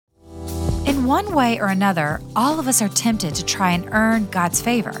In one way or another, all of us are tempted to try and earn God's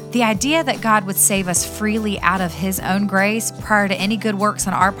favor. The idea that God would save us freely out of His own grace prior to any good works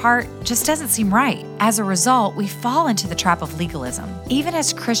on our part just doesn't seem right. As a result, we fall into the trap of legalism. Even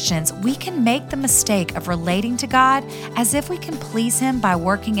as Christians, we can make the mistake of relating to God as if we can please Him by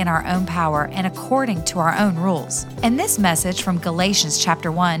working in our own power and according to our own rules. In this message from Galatians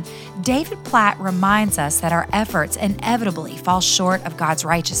chapter 1, David Platt reminds us that our efforts inevitably fall short of God's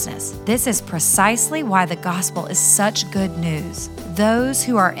righteousness. This is precisely why the gospel is such good news. Those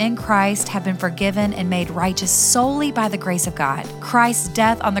who are in Christ have been forgiven and made righteous solely by the grace of God. Christ's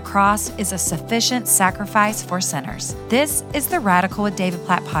death on the cross is a sufficient sacrifice for sinners. This is the Radical with David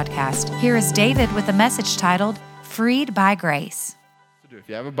Platt podcast. Here is David with a message titled, Freed by Grace. If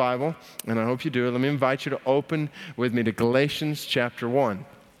you have a Bible, and I hope you do, let me invite you to open with me to Galatians chapter 1.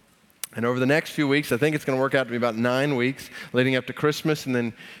 And over the next few weeks, I think it's going to work out to be about 9 weeks leading up to Christmas and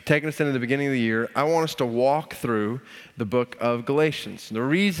then taking us into the beginning of the year, I want us to walk through the book of Galatians. The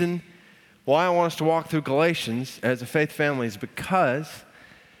reason why I want us to walk through Galatians as a faith family is because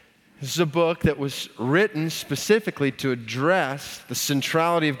this is a book that was written specifically to address the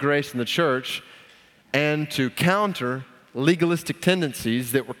centrality of grace in the church and to counter legalistic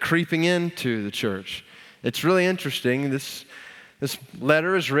tendencies that were creeping into the church. It's really interesting. This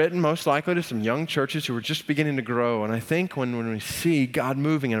letter is written most likely to some young churches who are just beginning to grow. And I think when we see God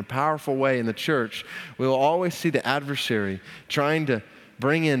moving in a powerful way in the church, we'll always see the adversary trying to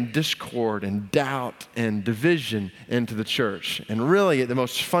bring in discord and doubt and division into the church. And really the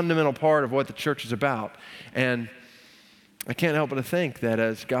most fundamental part of what the church is about. And I can't help but to think that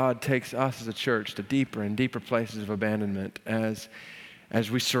as God takes us as a church to deeper and deeper places of abandonment, as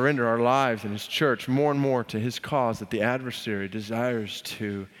we surrender our lives in His church more and more to His cause, that the adversary desires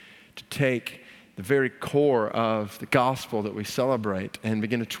to take the very core of the gospel that we celebrate and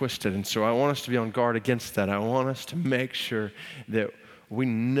begin to twist it. And so I want us to be on guard against that. I want us to make sure that we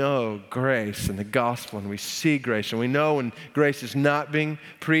know grace and the gospel, and we see grace, and we know when grace is not being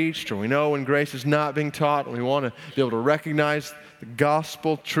preached, or we know when grace is not being taught, and we want to be able to recognize the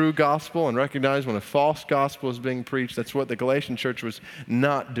gospel, true gospel, and recognize when a false gospel is being preached. That's what the Galatian church was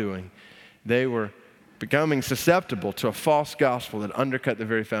not doing. They were becoming susceptible to a false gospel that undercut the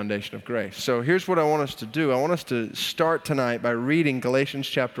very foundation of grace. So here's what I want us to do. I want us to start tonight by reading Galatians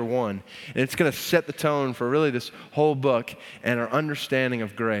chapter 1. And it's going to set the tone for really this whole book and our understanding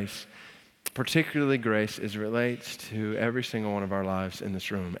of grace, particularly grace as it relates to every single one of our lives in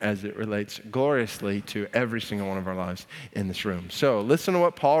this room, as it relates gloriously to every single one of our lives in this room. So listen to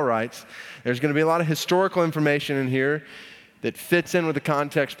what Paul writes. There's going to be a lot of historical information in here that fits in with the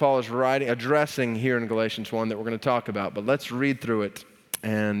context Paul is addressing here in Galatians 1 that we're going to talk about. But let's read through it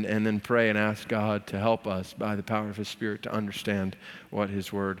and then pray and ask God to help us by the power of His Spirit to understand what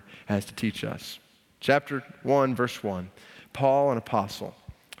His Word has to teach us. Chapter 1, verse 1. Paul, an apostle,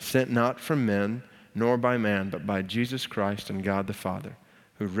 sent not from men, nor by man, but by Jesus Christ and God the Father,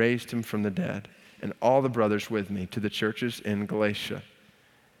 who raised Him from the dead, and all the brothers with me, to the churches in Galatia.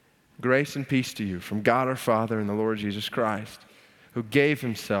 Grace and peace to you from God our Father and the Lord Jesus Christ, who gave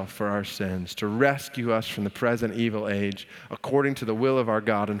Himself for our sins to rescue us from the present evil age, according to the will of our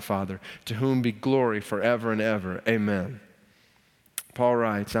God and Father, to whom be glory forever and ever. Amen. Paul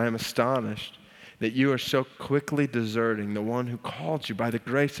writes, I am astonished that you are so quickly deserting the one who called you by the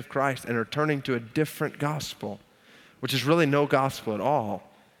grace of Christ and are turning to a different gospel, which is really no gospel at all.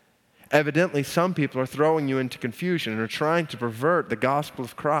 Evidently, some people are throwing you into confusion and are trying to pervert the gospel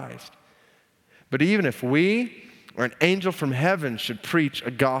of Christ. But even if we or an angel from heaven should preach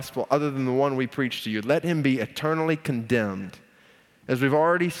a gospel other than the one we preach to you, let him be eternally condemned. As we've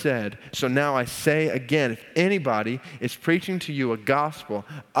already said, so now I say again, if anybody is preaching to you a gospel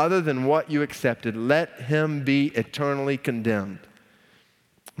other than what you accepted, let him be eternally condemned.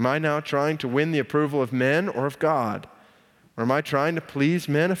 Am I now trying to win the approval of men or of God? Or am I trying to please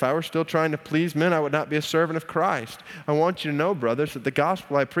men? If I were still trying to please men, I would not be a servant of Christ. I want you to know, brothers, that the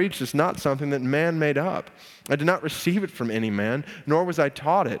gospel I preach is not something that man made up. I did not receive it from any man, nor was I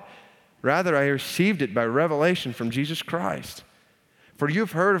taught it. Rather, I received it by revelation from Jesus Christ. For you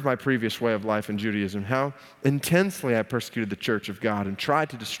have heard of my previous way of life in Judaism, how intensely I persecuted the church of God and tried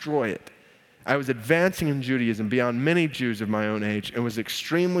to destroy it. I was advancing in Judaism beyond many Jews of my own age and was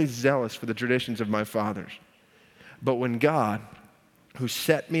extremely zealous for the traditions of my fathers. But when God, who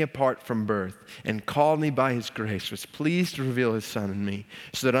set me apart from birth and called me by His grace, was pleased to reveal His Son in me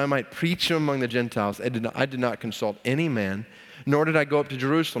so that I might preach Him among the Gentiles, I did not consult any man, nor did I go up to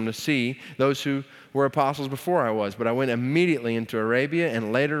Jerusalem to see those who were apostles before I was, but I went immediately into Arabia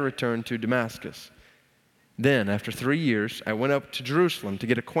and later returned to Damascus. Then, after 3 years, I went up to Jerusalem to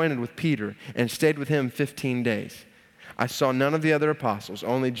get acquainted with Peter and stayed with him 15 days. I saw none of the other apostles,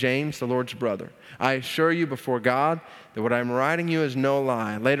 only James, the Lord's brother. I assure you before God that what I am writing you is no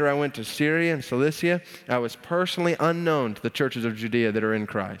lie. Later I went to Syria and Cilicia. I was personally unknown to the churches of Judea that are in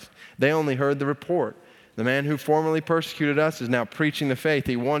Christ. They only heard the report. The man who formerly persecuted us is now preaching the faith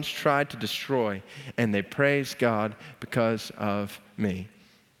he once tried to destroy, and they praise God because of me.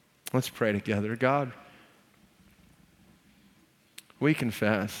 Let's pray together. God, we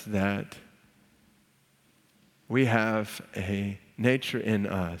confess that we have a nature in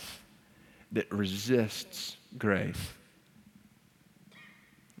us that resists grace.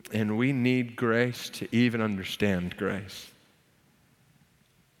 And we need grace to even understand grace.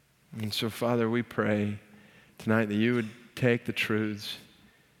 And so, Father, we pray tonight that you would take the truths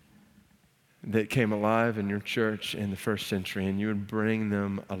that came alive in your church in the first century and you would bring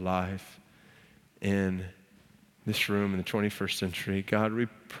them alive in this room in the 21st century. God, we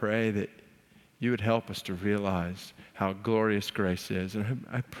pray that you would help us to realize how glorious grace is. And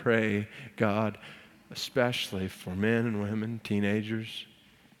I pray, God, especially for men and women, teenagers,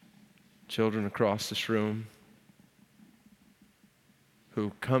 children across this room,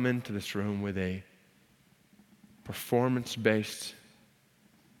 who come into this room with a performance-based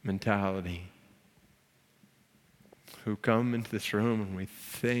mentality, who come into this room and we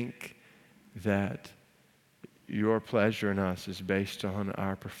think that your pleasure in us is based on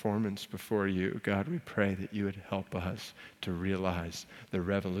our performance before you. God, we pray that you would help us to realize the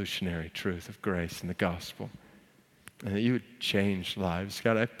revolutionary truth of grace and the gospel, and that you would change lives.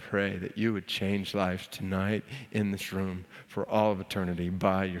 God, I pray that you would change lives tonight in this room for all of eternity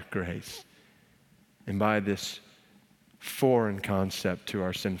by your grace and by this foreign concept to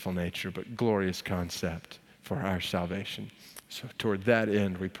our sinful nature, but glorious concept for our salvation. So toward that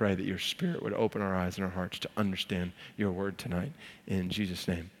end, we pray that your Spirit would open our eyes and our hearts to understand your word tonight. In Jesus'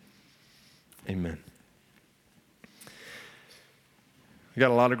 name, amen. We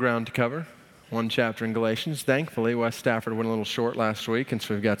got a lot of ground to cover. One chapter in Galatians. Thankfully, West Stafford went a little short last week, and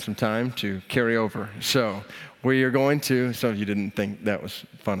so we've got some time to carry over. So we are going to, some of you didn't think that was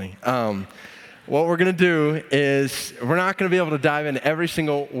funny. What we're going to do is we're not going to be able to dive into every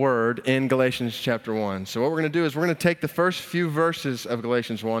single word in Galatians chapter 1. So what we're going to do is we're going to take the first few verses of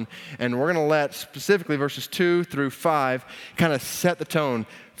Galatians 1, and we're going to let specifically verses 2 through 5 kind of set the tone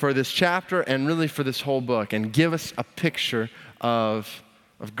for this chapter and really for this whole book and give us a picture of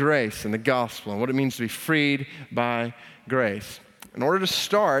grace and the gospel and what it means to be freed by grace. In order to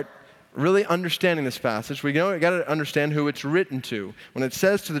start really understanding this passage, we got to understand who it's written to. When it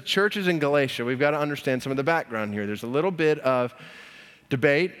says to the churches in Galatia, we've got to understand some of the background here. There's a little bit of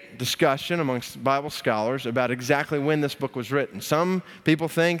debate, discussion amongst Bible scholars about exactly when this book was written. Some people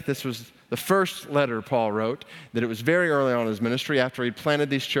think this was the first letter Paul wrote, that it was very early on in his ministry after he planted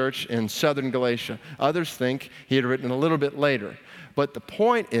these churches in southern Galatia. Others think he had written it a little bit later. But the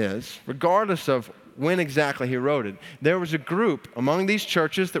point is, regardless of when exactly he wrote it, there was a group among these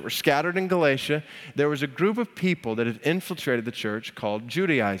churches that were scattered in Galatia. There was a group of people that had infiltrated the church called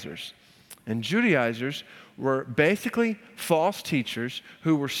Judaizers. And Judaizers were basically false teachers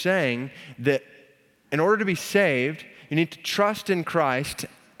who were saying that in order to be saved, you need to trust in Christ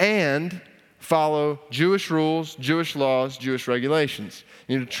and follow Jewish rules, Jewish laws, Jewish regulations.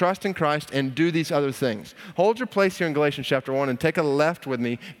 You need to trust in Christ and do these other things. Hold your place here in Galatians chapter 1 and take a left with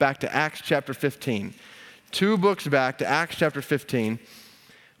me back to Acts chapter 15. 2 books back to Acts chapter 15.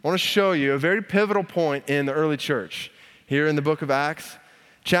 I want to show you a very pivotal point in the early church. Here in the book of Acts,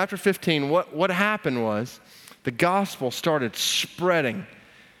 chapter 15, what happened was the gospel started spreading.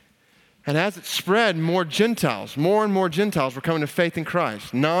 And as it spread, more and more Gentiles were coming to faith in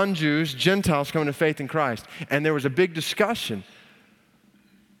Christ. Non-Jews, Gentiles coming to faith in Christ. And there was a big discussion.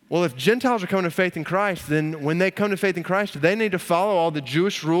 Well, if Gentiles are coming to faith in Christ, then when they come to faith in Christ, do they need to follow all the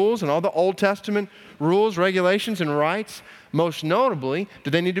Jewish rules and all the Old Testament rules, regulations, and rites? Most notably,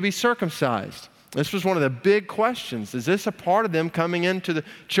 do they need to be circumcised? This was one of the big questions. Is this a part of them coming into the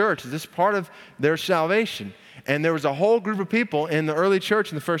church? Is this part of their salvation? And there was a whole group of people in the early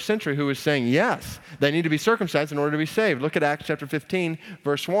church in the first century who was saying, yes, they need to be circumcised in order to be saved. Look at Acts chapter 15,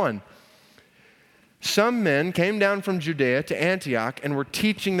 verse 1. Some men came down from Judea to Antioch and were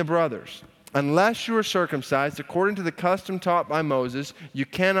teaching the brothers, unless you are circumcised according to the custom taught by Moses, you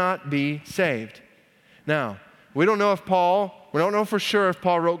cannot be saved. Now, we don't know for sure if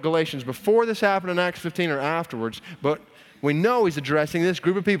Paul wrote Galatians before this happened in Acts 15 or afterwards, but we know he's addressing this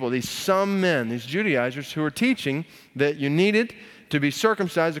group of people, some men, these Judaizers who are teaching that you needed to be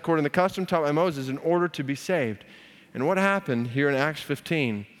circumcised according to the custom taught by Moses in order to be saved. And what happened here in Acts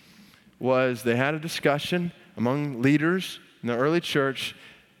 15 was they had a discussion among leaders in the early church,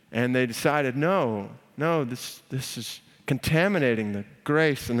 and they decided, no, this is contaminating the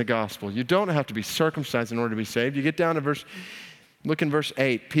grace and the gospel. You don't have to be circumcised in order to be saved. You get down to look in verse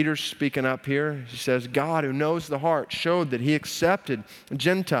 8. Peter's speaking up here. He says, God, who knows the heart, showed that he accepted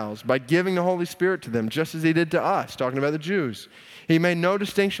Gentiles by giving the Holy Spirit to them, just as he did to us, talking about the Jews. He made no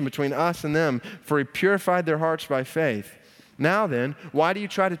distinction between us and them, for he purified their hearts by faith. Now then, why do you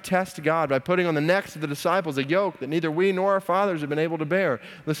try to test God by putting on the necks of the disciples a yoke that neither we nor our fathers have been able to bear?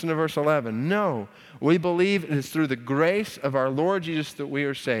 Listen to verse 11. No, we believe it is through the grace of our Lord Jesus that we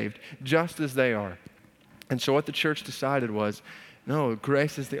are saved, just as they are. And so what the church decided was, no,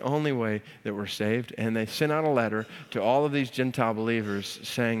 grace is the only way that we're saved. And they sent out a letter to all of these Gentile believers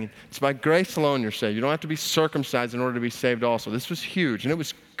saying, it's by grace alone you're saved. You don't have to be circumcised in order to be saved also. This was huge, and it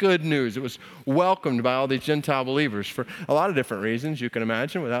was good news. It was welcomed by all these Gentile believers for a lot of different reasons, you can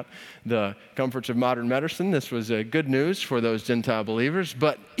imagine. Without the comforts of modern medicine, this was good news for those Gentile believers.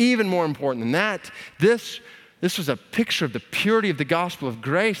 But even more important than that, this was a picture of the purity of the gospel of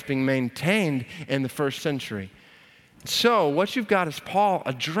grace being maintained in the first century. So what you've got is Paul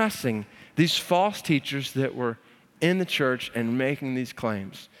addressing these false teachers that were in the church and making these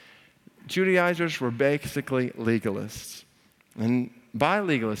claims. Judaizers were basically legalists. And by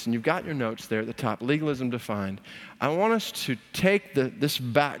legalists, and you've got your notes there at the top, legalism defined, I want us to take this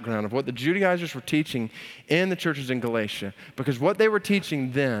background of what the Judaizers were teaching in the churches in Galatia, because what they were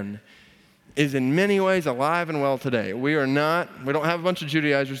teaching then is in many ways alive and well today. We don't have a bunch of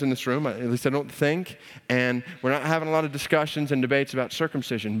Judaizers in this room, at least I don't think, and we're not having a lot of discussions and debates about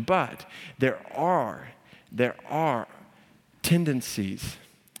circumcision, but there are tendencies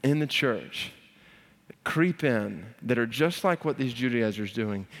in the church that creep in that are just like what these Judaizers are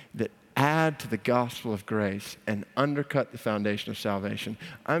doing, that add to the gospel of grace and undercut the foundation of salvation.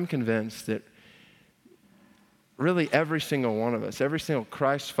 I'm convinced that really every single one of us, every single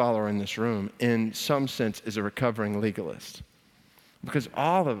Christ follower in this room, in some sense, is a recovering legalist. Because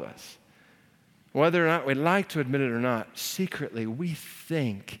all of us, whether or not we'd like to admit it or not, secretly we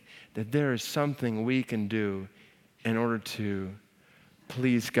think that there is something we can do in order to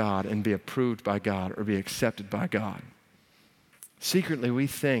please God and be approved by God or be accepted by God. Secretly we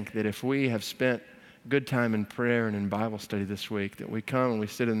think that if we have spent good time in prayer and in Bible study this week, that we come and we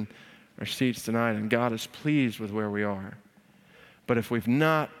sit in our seats tonight, and God is pleased with where we are. But if we've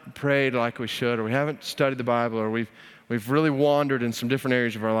not prayed like we should, or we haven't studied the Bible, or we've really wandered in some different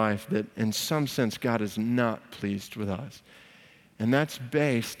areas of our life, that in some sense God is not pleased with us. And this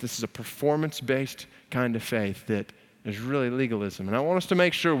is a performance-based kind of faith that is really legalism. And I want us to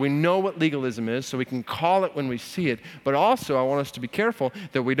make sure we know what legalism is so we can call it when we see it. But also I want us to be careful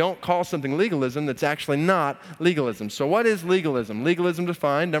that we don't call something legalism that's actually not legalism. So what is legalism? Legalism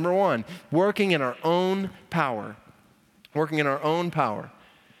defined, number one, working in our own power. Working in our own power.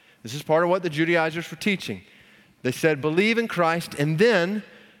 This is part of what the Judaizers were teaching. They said, believe in Christ, and then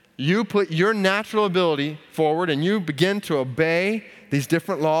you put your natural ability forward and you begin to obey these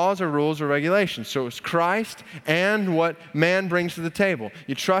different laws or rules or regulations. So it's Christ and what man brings to the table.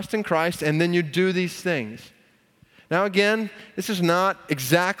 You trust in Christ and then you do these things. Now again, this is not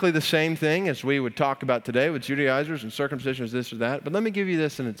exactly the same thing as we would talk about today with Judaizers and circumcision is this or that, but let me give you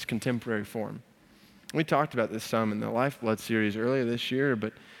this in its contemporary form. We talked about this some in the Lifeblood series earlier this year,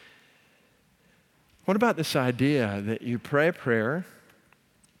 but what about this idea that you pray a prayer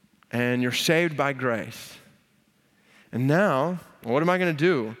and you're saved by grace? And now, what am I going to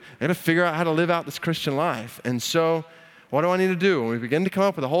do? I got to figure out how to live out this Christian life. And so, what do I need to do? And we begin to come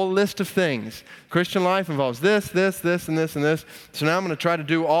up with a whole list of things. Christian life involves this, and this, and this. So now I'm going to try to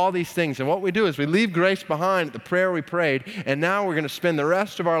do all these things. And what we do is we leave grace behind at the prayer we prayed, and now we're going to spend the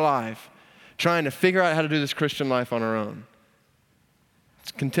rest of our life trying to figure out how to do this Christian life on our own. It's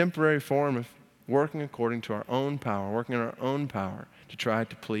a contemporary form of working according to our own power, working in our own power to try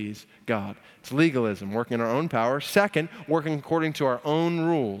to please God. It's legalism, working in our own power. Second, working according to our own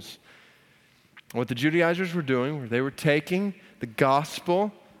rules. What the Judaizers were doing, they were taking the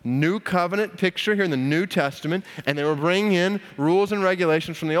gospel, new covenant picture here in the New Testament, and they were bringing in rules and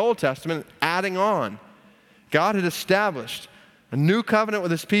regulations from the Old Testament, adding on. God had established a new covenant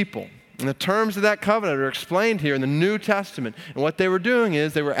with his people. And the terms of that covenant are explained here in the New Testament. And what they were doing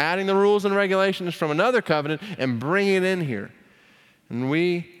is they were adding the rules and regulations from another covenant and bringing it in here. And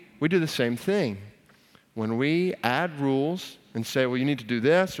we do the same thing. When we add rules and say, well, you need to do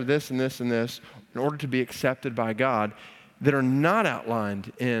this or this and this and this in order to be accepted by God that are not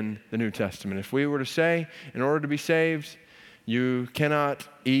outlined in the New Testament. If we were to say, in order to be saved, you cannot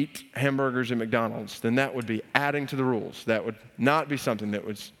eat hamburgers at McDonald's, then that would be adding to the rules. That would not be something that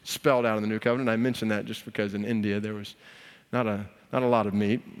was spelled out in the New Covenant. I mentioned that just because in India there was not a lot of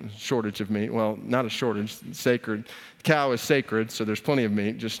meat, shortage of meat. Well, not a shortage, sacred. Cow is sacred, so there's plenty of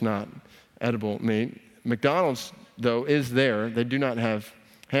meat, just not edible meat. McDonald's, though, is there. They do not have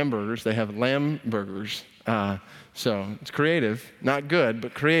hamburgers. They have lamb burgers. So it's creative. Not good,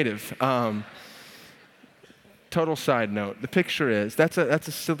 but creative. Total side note. The picture is, that's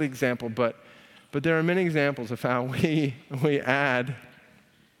a silly example, but there are many examples of how we add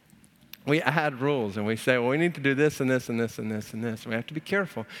rules and we say, well, we need to do this and this and this and this and this. And we have to be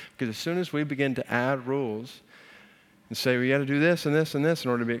careful because as soon as we begin to add rules and say we got to do this and this and this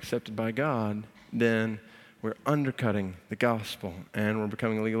in order to be accepted by God, then we're undercutting the gospel and we're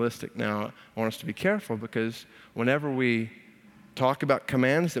becoming legalistic. Now, I want us to be careful because whenever we talk about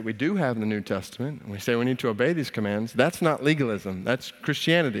commands that we do have in the New Testament, and we say we need to obey these commands, that's not legalism, that's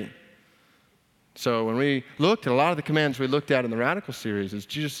Christianity. So when we looked at a lot of the commands we looked at in the Radical series, as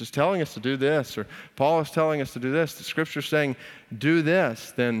Jesus is telling us to do this, or Paul is telling us to do this, the Scripture is saying, do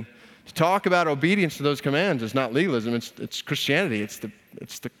this, then to talk about obedience to those commands is not legalism, it's Christianity,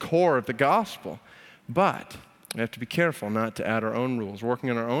 it's the core of the gospel. But we have to be careful not to add our own rules, working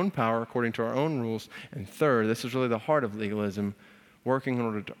in our own power according to our own rules. And third, this is really the heart of legalism, working in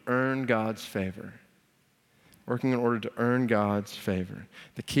order to earn God's favor. Working in order to earn God's favor.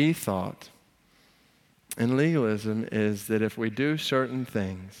 The key thought in legalism is that if we do certain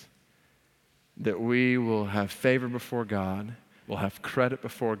things, that we will have favor before God, we'll have credit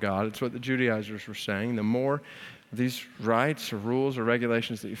before God. It's what the Judaizers were saying. The more these rights or rules or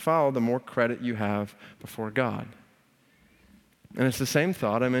regulations that you follow, the more credit you have before God. And it's the same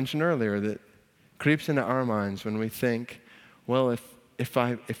thought I mentioned earlier that creeps into our minds when we think, well, if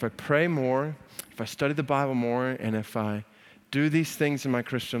I pray more, if I study the Bible more, and if I do these things in my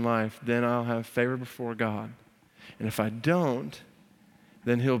Christian life, then I'll have favor before God. And if I don't,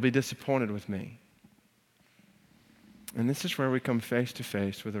 then He'll be disappointed with me. And this is where we come face to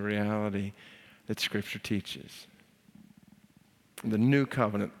face with a reality that Scripture teaches. The New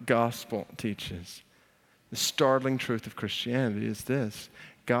Covenant gospel teaches. The startling truth of Christianity is this: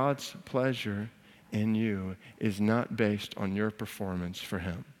 God's pleasure in you is not based on your performance for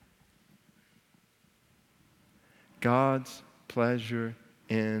Him. God's pleasure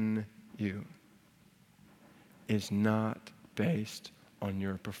in you is not based on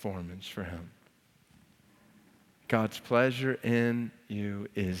your performance for Him. God's pleasure in you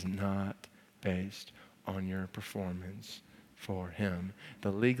is not based on your performance for Him.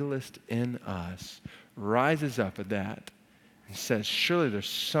 The legalist in us rises up at that and says, surely there's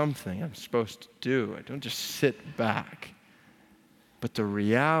something I'm supposed to do. I don't just sit back. But the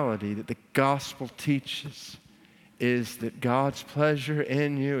reality that the gospel teaches is that God's pleasure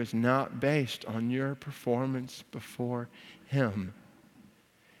in you is not based on your performance before Him.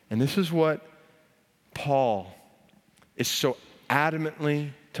 And this is what Paul is so adamantly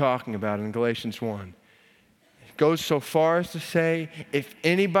talking about in Galatians 1. Goes so far as to say, if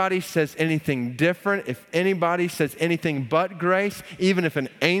anybody says anything different, if anybody says anything but grace, even if an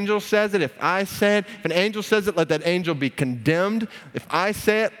angel says it, if I say it, if an angel says it, let that angel be condemned. If I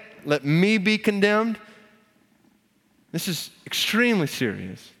say it, let me be condemned. This is extremely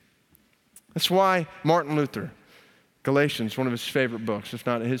serious. That's why Martin Luther, Galatians, one of his favorite books, if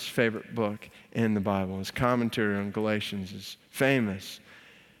not his favorite book in the Bible, his commentary on Galatians is famous.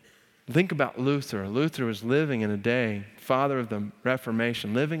 Think about Luther. Luther was living in a day, father of the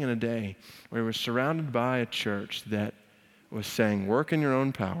Reformation, living in a day where he was surrounded by a church that was saying, work in your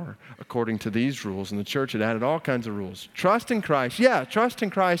own power according to these rules. And the church had added all kinds of rules. Trust in Christ. Yeah, trust in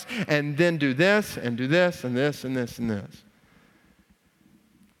Christ. And then do this and do this and this and this and this.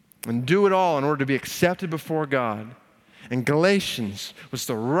 And do it all in order to be accepted before God. And Galatians was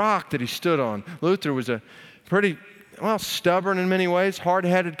the rock that he stood on. Luther was a pretty stubborn in many ways,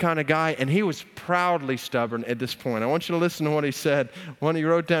 hard-headed kind of guy, and he was proudly stubborn at this point. I want you to listen to what he said. When he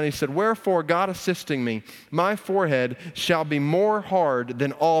wrote down, he said, wherefore, God assisting me, my forehead shall be more hard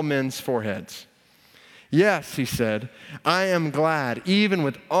than all men's foreheads. Yes, he said, I am glad, even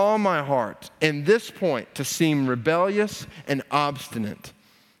with all my heart, in this point to seem rebellious and obstinate.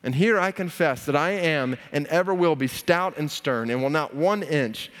 And here I confess that I am and ever will be stout and stern and will not 1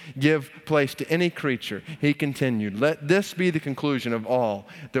 inch give place to any creature. He continued, let this be the conclusion of all,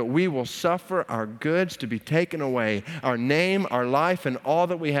 that we will suffer our goods to be taken away, our name, our life, and all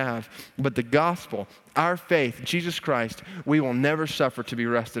that we have. But the gospel, our faith, Jesus Christ, we will never suffer to be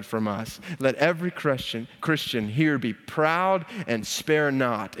wrested from us. Let every Christian here be proud and spare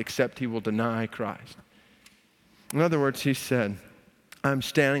not, except he will deny Christ. In other words, he said, I'm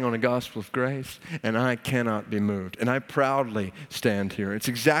standing on a gospel of grace, and I cannot be moved. And I proudly stand here. It's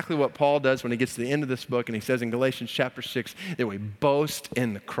exactly what Paul does when he gets to the end of this book, and he says in Galatians chapter 6 that we boast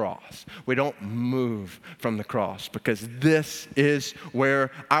in the cross. We don't move from the cross, because this is where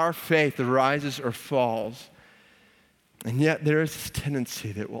our faith rises or falls. And yet there is this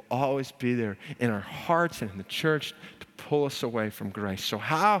tendency that will always be there in our hearts and in the church to pull us away from grace. So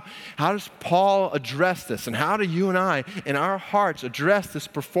how does Paul address this? And how do you and I in our hearts address this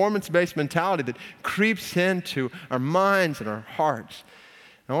performance-based mentality that creeps into our minds and our hearts?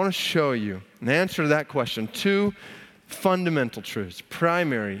 And I want to show you an answer to that question. 2 fundamental truths,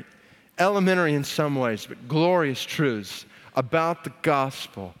 primary, elementary in some ways, but glorious truths about the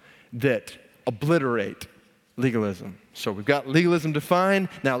gospel that obliterate legalism. So we've got legalism defined,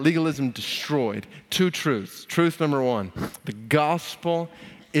 now legalism destroyed. 2 truths. Truth number 1, the gospel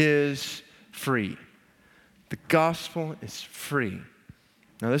is free. The gospel is free.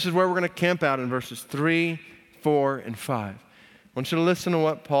 Now this is where we're going to camp out in verses 3, 4, and 5. I want you to listen to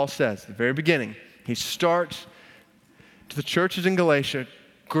what Paul says at the very beginning. He starts to the churches in Galatia,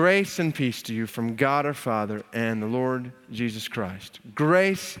 grace and peace to you from God our Father and the Lord Jesus Christ.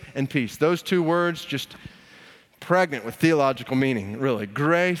 Grace and peace. Those 2 words just pregnant with theological meaning, really.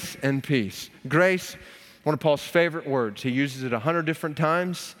 Grace and peace. Grace, one of Paul's favorite words. He uses it 100 different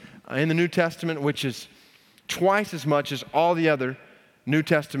times in the New Testament, which is twice as much as all the other New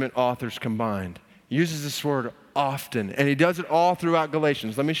Testament authors combined. He uses this word often, and he does it all throughout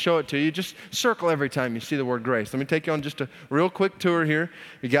Galatians. Let me show it to you. Just circle every time you see the word grace. Let me take you on just a real quick tour here.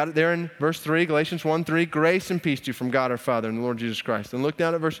 You got it there in verse 3, Galatians 1:3. Grace and peace to you from God our Father and the Lord Jesus Christ. And look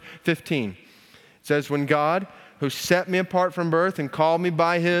down at verse 15. It says, when God, who set me apart from birth and called me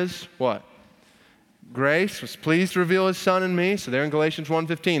by his, what? Grace, was pleased to reveal his Son in me. So there in Galatians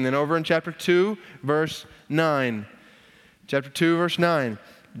 1:15. Then over in chapter 2, verse 9. Chapter 2, verse 9.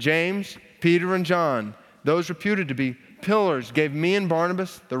 James, Peter, and John, those reputed to be pillars, gave me and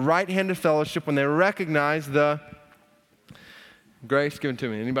Barnabas the right hand of fellowship when they recognized the grace given to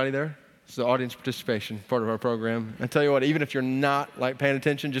me. Anybody there? This is the audience participation part of our program. I tell you what, even if you're not paying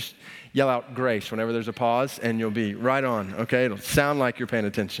attention, just yell out grace whenever there's a pause and you'll be right on, okay? It'll sound like you're paying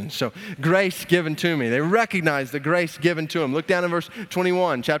attention. So grace given to me. They recognize the grace given to them. Look down in verse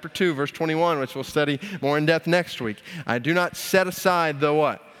 21, chapter 2, verse 21, which we'll study more in depth next week. I do not set aside the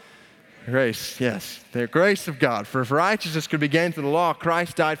what? Grace, yes. The grace of God. For if righteousness could be gained through the law,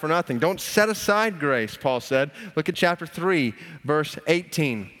 Christ died for nothing. Don't set aside grace, Paul said. Look at chapter 3, verse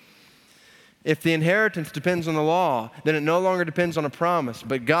 18. If the inheritance depends on the law, then it no longer depends on a promise.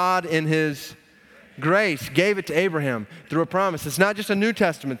 But God, in his grace, gave it to Abraham through a promise. It's not just a New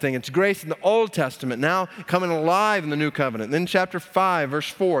Testament thing. It's grace in the Old Testament, now coming alive in the New Covenant. Then chapter 5, verse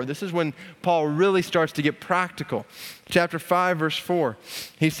 4. This is when Paul really starts to get practical. Chapter 5, verse 4.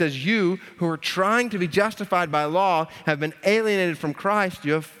 He says, you who are trying to be justified by law have been alienated from Christ.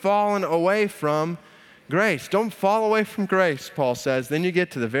 You have fallen away from grace. Don't fall away from grace, Paul says. Then you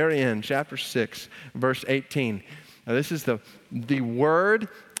get to the very end, chapter 6, verse 18. Now this is the word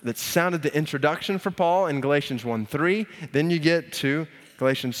that sounded the introduction for Paul in Galatians 1:3. Then you get to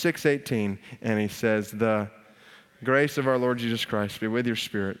Galatians 6:18, and he says, the grace of our Lord Jesus Christ be with your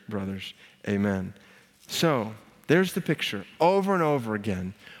spirit, brothers. Amen. So there's the picture over and over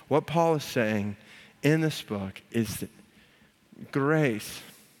again. What Paul is saying in this book is that grace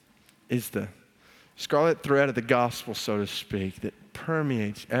is the scarlet thread of the gospel, so to speak, that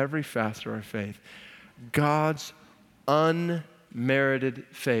permeates every facet of our faith. God's unmerited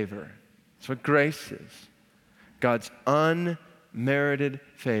favor. That's what grace is. God's unmerited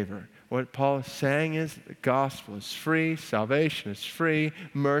favor. What Paul is saying is the gospel is free, salvation is free,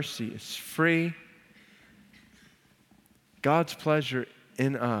 mercy is free. God's pleasure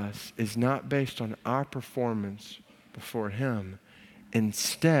in us is not based on our performance before him.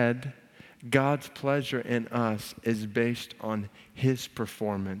 Instead, God's pleasure in us is based on his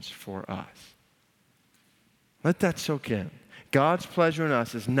performance for us. Let that soak in. God's pleasure in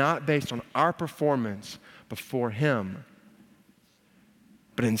us is not based on our performance before him,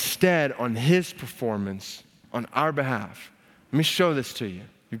 but instead on his performance on our behalf. Let me show this to you.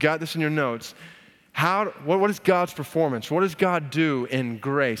 You've got this in your notes. What is God's performance? What does God do in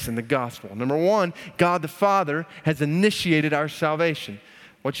grace, in the gospel? Number one, God the Father has initiated our salvation.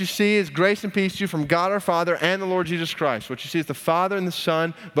 What you see is grace and peace to you from God our Father and the Lord Jesus Christ. What you see is the Father and the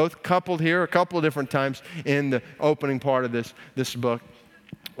Son, both coupled here a couple of different times in the opening part of this book.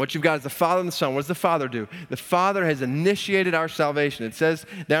 What you've got is the Father and the Son. What does the Father do? The Father has initiated our salvation. It says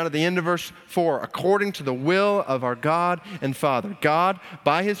down at the end of verse 4, according to the will of our God and Father. God,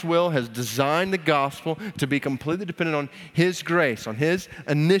 by His will, has designed the gospel to be completely dependent on His grace, on His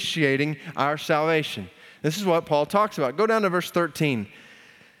initiating our salvation. This is what Paul talks about. Go down to verse 13.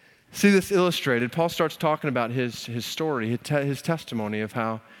 See this illustrated. Paul starts talking about his story, his testimony of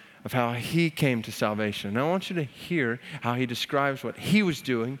how he came to salvation. And I want you to hear how he describes what he was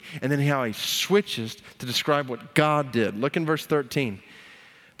doing and then how he switches to describe what God did. Look in verse 13.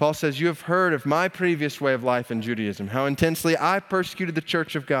 Paul says, you have heard of my previous way of life in Judaism, how intensely I persecuted the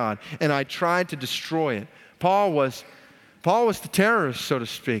church of God, and I tried to destroy it. Paul was the terrorist, so to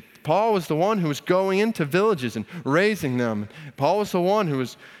speak. Paul was the one who was going into villages and raising them. Paul was the one who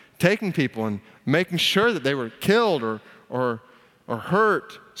was taking people and making sure that they were killed or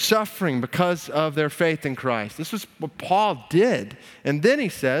hurt, suffering because of their faith in Christ. This was what Paul did. And then he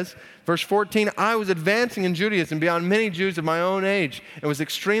says, verse 14, I was advancing in Judaism beyond many Jews of my own age and was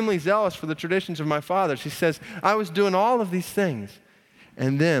extremely zealous for the traditions of my fathers. He says, I was doing all of these things.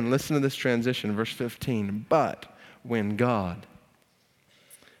 And then, listen to this transition, verse 15, but when God,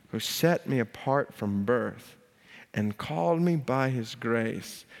 who set me apart from birth and called me by His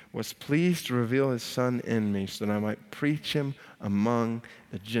grace, was pleased to reveal His Son in me so that I might preach Him among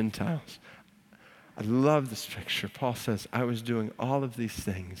the Gentiles. I love this picture. Paul says, I was doing all of these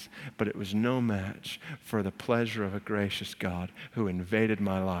things, but it was no match for the pleasure of a gracious God who invaded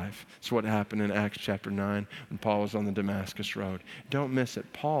my life. It's what happened in Acts chapter 9 when Paul was on the Damascus road. Don't miss it.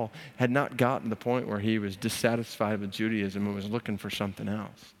 Paul had not gotten to the point where he was dissatisfied with Judaism and was looking for something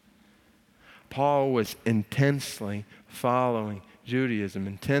else. Paul was intensely following Judaism,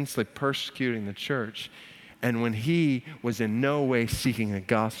 intensely persecuting the church. And when he was in no way seeking the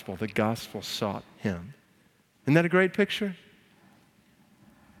gospel sought him. Isn't that a great picture?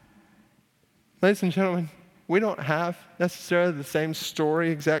 Ladies and gentlemen, we don't have necessarily the same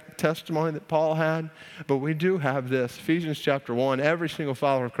story, exact testimony that Paul had, but we do have this. Ephesians chapter 1, every single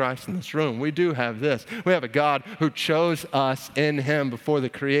follower of Christ in this room, we do have this. We have a God who chose us in Him before the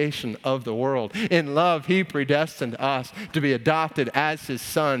creation of the world. In love, He predestined us to be adopted as His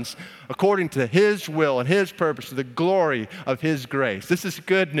sons according to His will and His purpose, to the glory of His grace. This is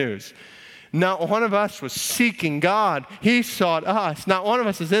good news. Not one of us was seeking God. He sought us. Not one of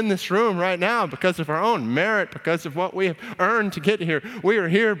us is in this room right now because of our own merit, because of what we have earned to get here. We are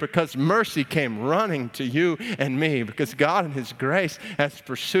here because mercy came running to you and me, because God in His grace has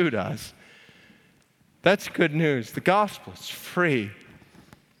pursued us. That's good news. The gospel is free.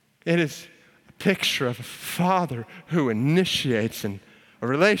 It is a picture of a Father who initiates a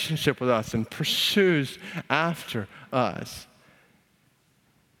relationship with us and pursues after us.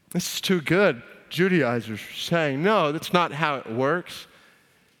 This is too good. Judaizers are saying, no, that's not how it works.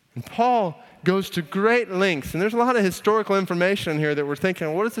 And Paul goes to great lengths, and there's a lot of historical information in here that we're thinking,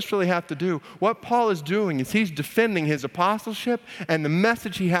 well, what does this really have to do? What Paul is doing is he's defending his apostleship and the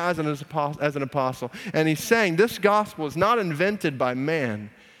message he has as an apostle. And he's saying this gospel is not invented by man.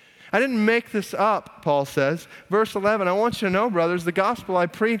 I didn't make this up, Paul says. Verse 11, I want you to know, brothers, the gospel I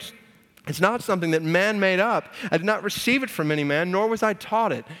preached, it's not something that man made up. I did not receive it from any man, nor was I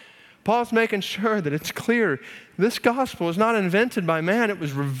taught it. Paul's making sure that it's clear. This gospel is not invented by man. It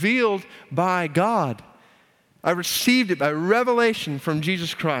was revealed by God. I received it by revelation from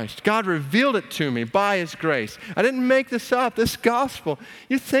Jesus Christ. God revealed it to me by His grace. I didn't make this up. This gospel,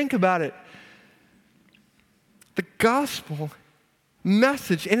 you think about it. The gospel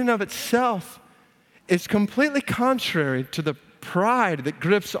message in and of itself is completely contrary to the pride that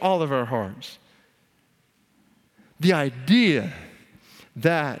grips all of our hearts. The idea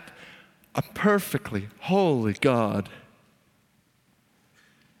that a perfectly holy God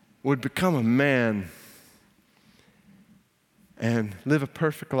would become a man and live a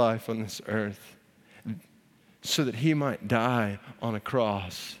perfect life on this earth so that He might die on a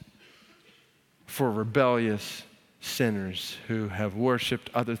cross for rebellious sinners who have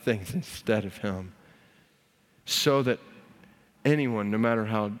worshiped other things instead of Him, so that anyone, no matter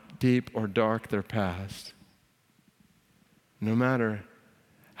how deep or dark their past, no matter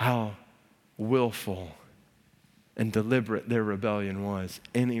how willful and deliberate their rebellion was,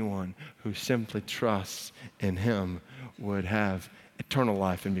 anyone who simply trusts in Him would have eternal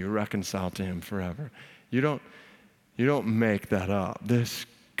life and be reconciled to Him forever. You don't make that up. This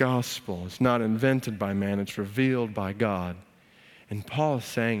gospel is not invented by man. It's revealed by God. And Paul is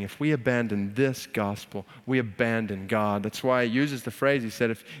saying, if we abandon this gospel, we abandon God. That's why he uses the phrase, he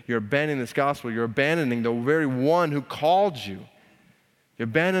said, if you're abandoning this gospel, you're abandoning the very one who called you. You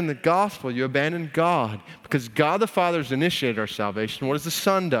abandon the gospel, you abandon God, because God the Father has initiated our salvation. What has the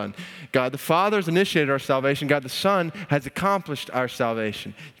Son done? God the Father has initiated our salvation. God the Son has accomplished our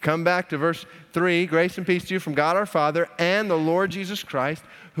salvation. You come back to verse 3, grace and peace to you from God our Father and the Lord Jesus Christ,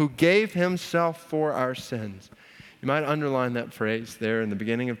 who gave himself for our sins. You might underline that phrase there in the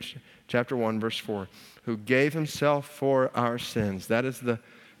beginning of chapter 1, verse 4, who gave himself for our sins. That is the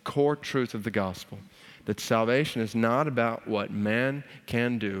core truth of the gospel. That salvation is not about what man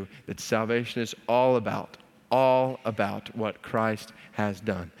can do, that salvation is all about what Christ has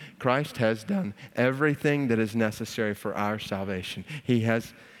done. Christ has done everything that is necessary for our salvation. He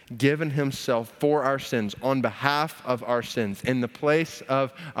has given himself for our sins, on behalf of our sins, in the place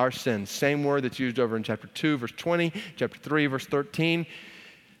of our sins. Same word that's used over in chapter 2, verse 20, chapter 3, verse 13.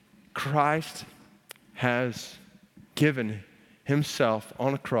 Christ has given himself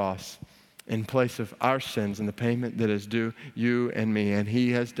on a cross in place of our sins and the payment that is due you and me. And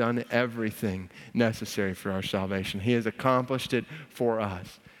he has done everything necessary for our salvation. He has accomplished it for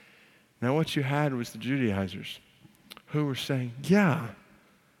us. Now what you had was the Judaizers who were saying, yeah,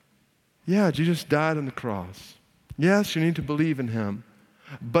 Jesus died on the cross. Yes, you need to believe in him,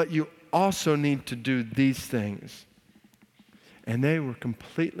 but you also need to do these things. And they were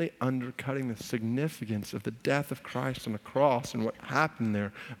completely undercutting the significance of the death of Christ on the cross and what happened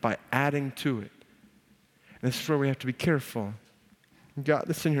there by adding to it. And this is where we have to be careful. You got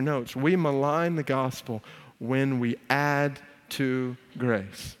this in your notes. We malign the gospel when we add to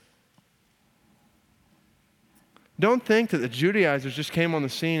grace. Don't think that the Judaizers just came on the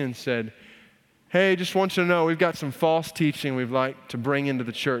scene and said, hey, just want you to know we've got some false teaching we'd like to bring into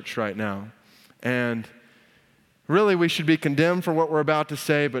the church right now. And really, we should be condemned for what we're about to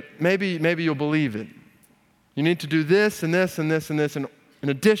say, but maybe you'll believe it. You need to do this and this and this and this in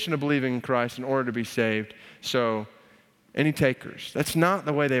addition to believing in Christ in order to be saved. So, any takers? That's not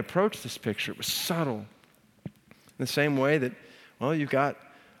the way they approached this picture. It was subtle. In the same way that, well, you've got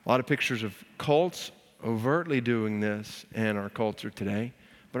a lot of pictures of cults overtly doing this in our culture today,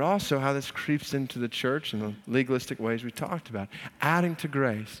 but also how this creeps into the church in the legalistic ways we talked about. Adding to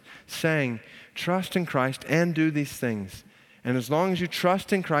grace, saying, trust in Christ and do these things. And as long as you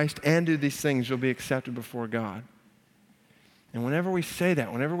trust in Christ and do these things, you'll be accepted before God. And whenever we say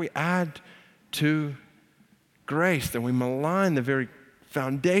that, whenever we add to grace, then we malign the very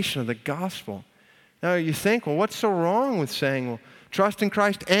foundation of the gospel. Now you think, well, what's so wrong with saying, well, trust in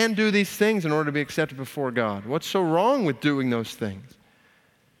Christ and do these things in order to be accepted before God? What's so wrong with doing those things?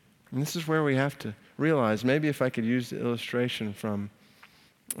 And this is where we have to realize, maybe if I could use the illustration from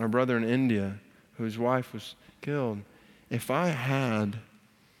our brother in India whose wife was killed. If I had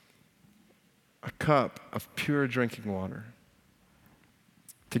a cup of pure drinking water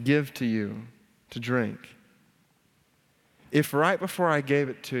to give to you to drink, if right before I gave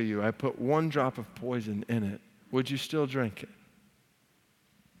it to you, I put one drop of poison in it, would you still drink it?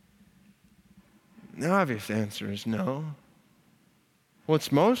 The obvious answer is no. Well,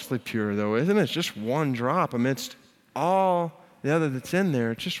 it's mostly pure, though, isn't it? It's just one drop amidst all the other that's in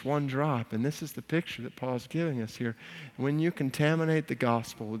there. It's just one drop. And this is the picture that Paul's giving us here. When you contaminate the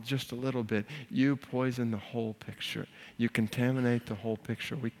gospel with just a little bit, you poison the whole picture. You contaminate the whole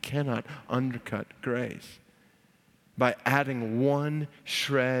picture. We cannot undercut grace by adding one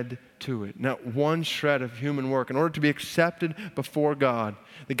shred to it, not one shred of human work in order to be accepted before God.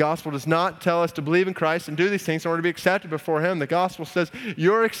 The gospel does not tell us to believe in Christ and do these things in order to be accepted before him. The gospel says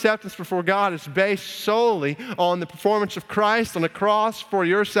your acceptance before God is based solely on the performance of Christ on the cross for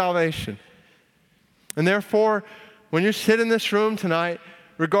your salvation. And therefore, when you sit in this room tonight,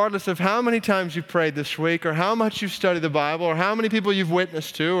 regardless of how many times you prayed this week or how much you've studied the Bible or how many people you've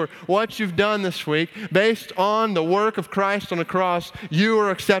witnessed to or what you've done this week, based on the work of Christ on the cross, you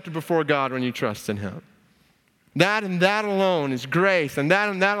are accepted before God when you trust in him. That and that alone is grace, and that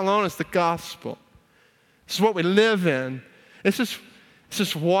alone is the gospel. This is what we live in. This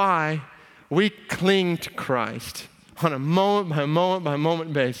is why we cling to Christ on a moment by moment by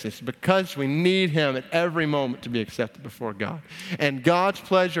moment basis, because we need him at every moment to be accepted before God. And God's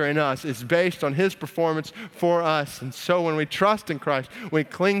pleasure in us is based on his performance for us. And so when we trust in Christ, we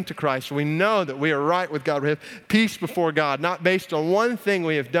cling to Christ, we know that we are right with God. We have peace before God, not based on one thing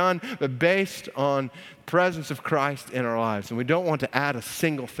we have done, but based on the presence of Christ in our lives. And we don't want to add a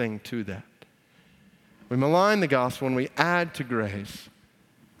single thing to that. We malign the gospel when we add to grace.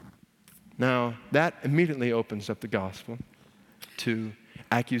 Now, that immediately opens up the gospel to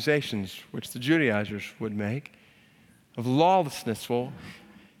accusations, which the Judaizers would make, of lawlessness. Well,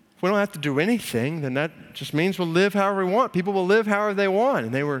 if we don't have to do anything, then that just means we'll live however we want. People will live however they want.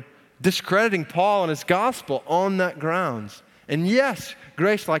 And they were discrediting Paul and his gospel on that grounds. And yes,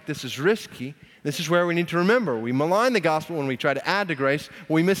 grace like this is risky. This is where we need to remember. We malign the gospel when we try to add to grace.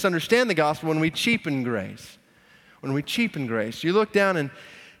 We misunderstand the gospel when we cheapen grace. When we cheapen grace. You look down in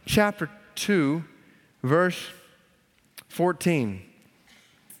chapter 2, verse 14.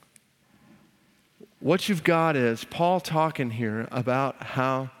 What you've got is Paul talking here about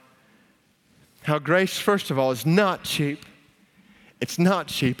how grace, first of all, is not cheap. It's not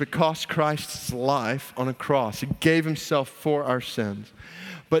cheap. It cost Christ's life on a cross. He gave himself for our sins.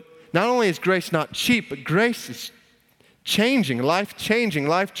 But not only is grace not cheap, but grace is changing,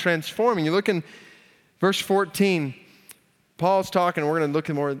 life-transforming. You look in verse 14, Paul's talking, we're going to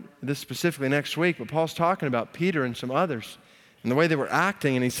look at more at this specifically next week, but Paul's talking about Peter and some others and the way they were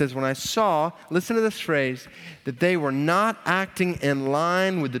acting. And he says, when I saw, listen to this phrase, that they were not acting in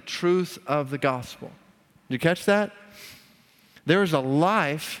line with the truth of the gospel. Did you catch that? There is a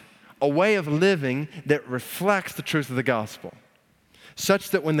life, a way of living that reflects the truth of the gospel,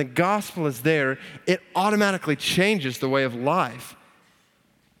 such that when the gospel is there, it automatically changes the way of life.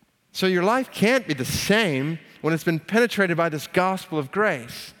 So your life can't be the same when it's been penetrated by this gospel of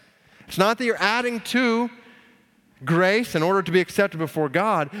grace. It's not that you're adding to grace in order to be accepted before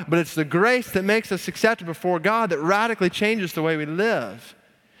God, but it's the grace that makes us accepted before God that radically changes the way we live.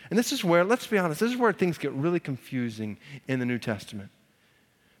 And this is where, let's be honest, this is where things get really confusing in the New Testament.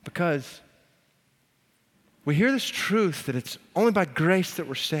 Because we hear this truth that it's only by grace that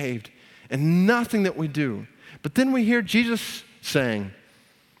we're saved and nothing that we do. But then we hear Jesus saying,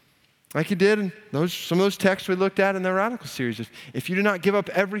 like he did in some of those texts we looked at in the Radical series, if you do not give up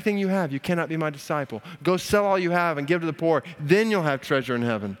everything you have, you cannot be my disciple. Go sell all you have and give to the poor, then you'll have treasure in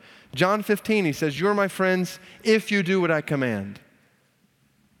heaven. John 15, he says, you're my friends if you do what I command.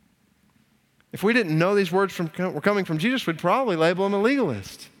 If we didn't know these words were coming from Jesus, we'd probably label him a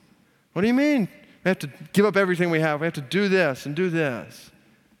legalist. What do you mean? We have to give up everything we have. We have to do this and do this.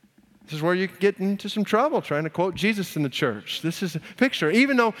 This is where you get into some trouble trying to quote Jesus in the church. This is a picture.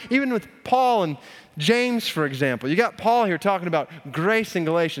 Even with Paul and James, for example, you got Paul here talking about grace in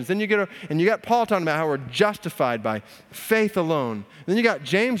Galatians. Then you got Paul talking about how we're justified by faith alone. Then you got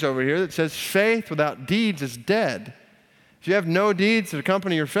James over here that says faith without deeds is dead. If you have no deeds that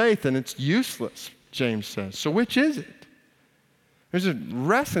accompany your faith, then it's useless, James says. So which is it? There's a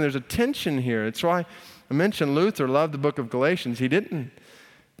wrestling, there's a tension here. It's why I mentioned Luther loved the book of Galatians. He didn't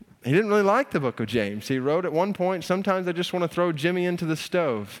really like the book of James. He wrote at one point, sometimes I just want to throw Jimmy into the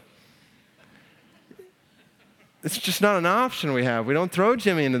stove. It's just not an option we have. We don't throw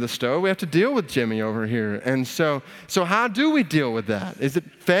Jimmy into the stove. We have to deal with Jimmy over here. And so how do we deal with that? Is it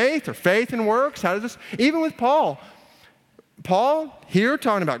faith or faith and works? How does this, even with Paul here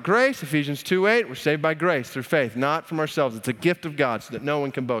talking about grace, Ephesians 2:8, we're saved by grace through faith, not from ourselves. It's a gift of God so that no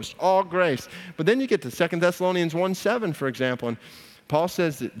one can boast. All grace. But then you get to 2 Thessalonians 1:7, for example, and Paul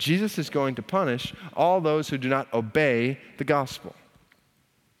says that Jesus is going to punish all those who do not obey the gospel.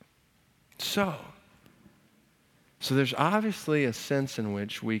 So there's obviously a sense in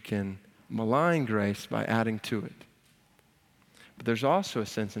which we can malign grace by adding to it. But there's also a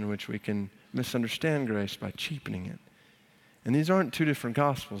sense in which we can misunderstand grace by cheapening it. And these aren't two different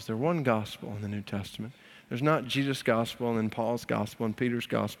gospels. They're one gospel in the New Testament. There's not Jesus' gospel and then Paul's gospel and Peter's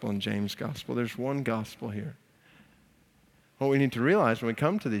gospel and James' gospel. There's one gospel here. What we need to realize when we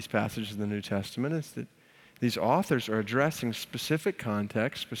come to these passages in the New Testament is that these authors are addressing specific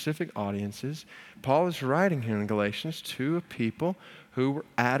contexts, specific audiences. Paul is writing here in Galatians to a people who were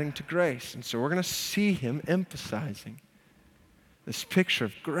adding to grace. And so we're going to see him emphasizing this picture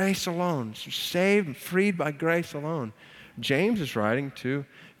of grace alone, so saved and freed by grace alone. James is writing to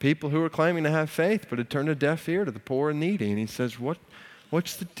people who are claiming to have faith but had turned a deaf ear to the poor and needy. And he says,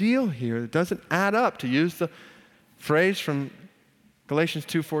 what's the deal here? It doesn't add up. To use the phrase from Galatians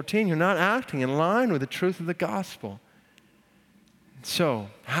 2:14, you're not acting in line with the truth of the gospel. So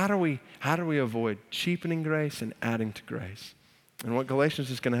how do we avoid cheapening grace and adding to grace? And what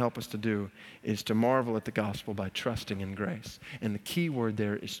Galatians is going to help us to do is to marvel at the gospel by trusting in grace. And the key word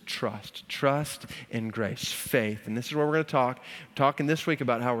there is trust. Trust in grace, faith. And this is where we're going to talking this week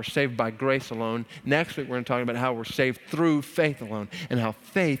about how we're saved by grace alone. Next week, we're going to talk about how we're saved through faith alone and how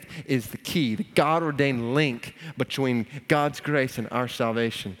faith is the key, the God-ordained link between God's grace and our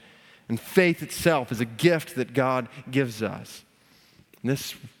salvation. And faith itself is a gift that God gives us. And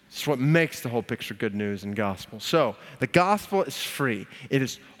this is what makes the whole picture good news and gospel. So, the gospel is free. It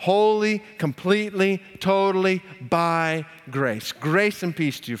is wholly, completely, totally by grace. Grace and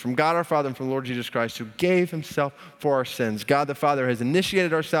peace to you from God our Father and from the Lord Jesus Christ, who gave himself for our sins. God the Father has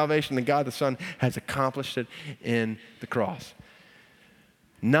initiated our salvation, and God the Son has accomplished it in the cross.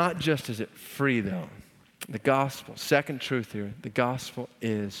 Not just is it free, though, The gospel, second truth here, the gospel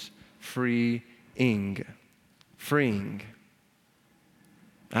is freeing. Freeing.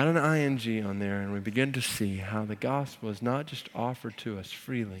 Add an ing on there, and we begin to see how the gospel is not just offered to us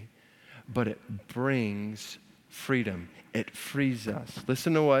freely, but it brings freedom. It frees us.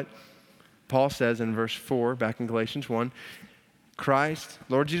 Listen to what Paul says in verse 4, back in Galatians 1. Christ,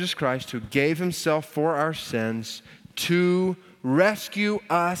 Lord Jesus Christ, who gave himself for our sins to rescue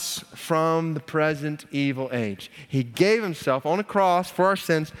us from the present evil age. He gave himself on a cross for our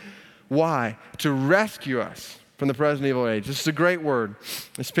sins. Why? To rescue us from the present evil age. This is a great word.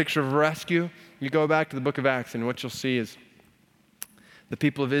 This picture of rescue. You go back to the book of Acts, and what you'll see is the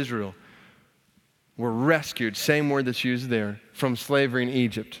people of Israel were rescued, same word that's used there, from slavery in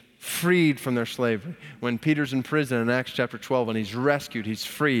Egypt. Freed from their slavery. When Peter's in prison in Acts chapter 12 and he's rescued, he's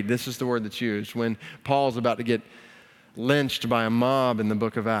freed. This is the word that's used. When Paul's about to get lynched by a mob in the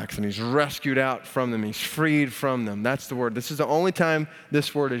book of Acts and he's rescued out from them, he's freed from them. That's the word. This is the only time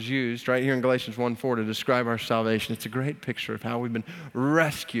this word is used right here in Galatians 1:4 to describe our salvation. It's a great picture of how we've been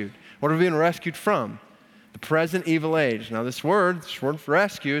rescued. What have we been rescued from? The present evil age. Now this word for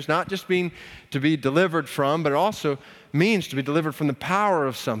rescue is not just being to be delivered from, but it also means to be delivered from the power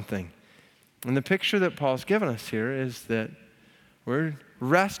of something. And the picture that Paul's given us here is that we're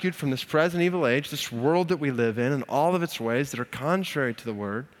rescued from this present evil age, this world that we live in, and all of its ways that are contrary to the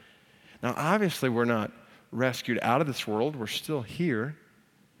word. Now obviously we're not rescued out of this world, we're still here,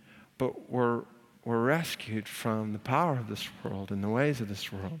 but we're rescued from the power of this world and the ways of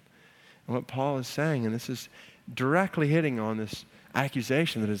this world. And what Paul is saying, and this is directly hitting on this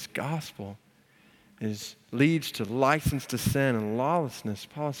accusation that his gospel leads to license to sin and lawlessness.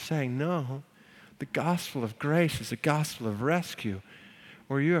 Paul is saying, no, the gospel of grace is a gospel of rescue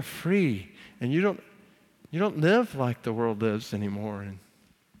where you are free and you don't live like the world lives anymore, and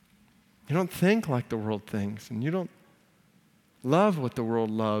you don't think like the world thinks, and you don't love what the world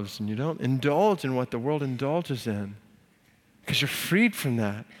loves, and you don't indulge in what the world indulges in, because you're freed from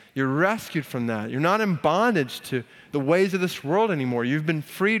that. You're rescued from that. You're not in bondage to the ways of this world anymore. You've been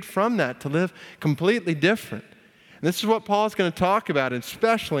freed from that to live completely different. And this is what Paul's going to talk about,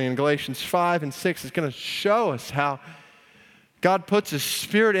 especially in Galatians 5 and 6. It's going to show us how God puts His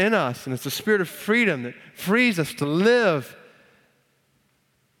Spirit in us, and it's a spirit of freedom that frees us to live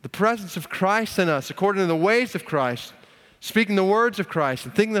the presence of Christ in us according to the ways of Christ, speaking the words of Christ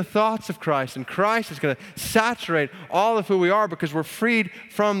and thinking the thoughts of Christ. And Christ is going to saturate all of who we are because we're freed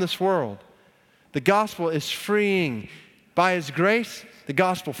from this world. The gospel is freeing. By His grace, the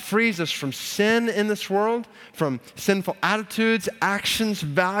gospel frees us from sin in this world, from sinful attitudes, actions,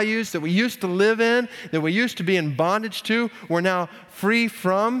 values that we used to live in, that we used to be in bondage to. We're now free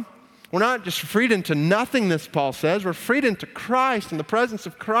from. We're not just freed into nothingness, Paul says. We're freed into Christ and the presence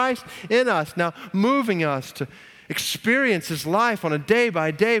of Christ in us, now moving us to experience His life on a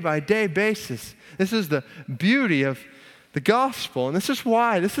day-by-day basis. This is the beauty of the gospel. And this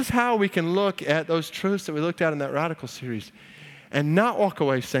is how we can look at those truths that we looked at in that Radical series and not walk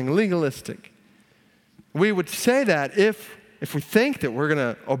away saying legalistic. We would say that if we think that we're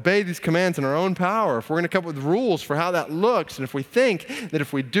going to obey these commands in our own power, if we're going to come up with rules for how that looks, and if we think that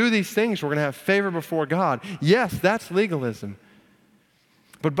if we do these things, we're going to have favor before God. Yes, that's legalism.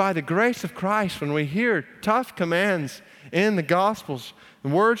 But by the grace of Christ, when we hear tough commands in the Gospels, the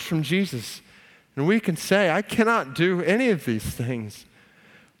words from Jesus, and we can say, I cannot do any of these things,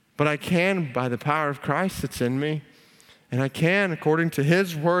 but I can by the power of Christ that's in me. And I can, according to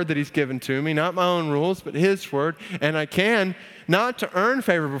His word that He's given to me, not my own rules, but His word. And I can, not to earn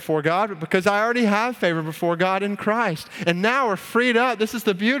favor before God, but because I already have favor before God in Christ. And now we're freed up. This is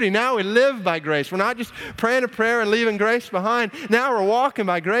the beauty. Now we live by grace. We're not just praying a prayer and leaving grace behind. Now we're walking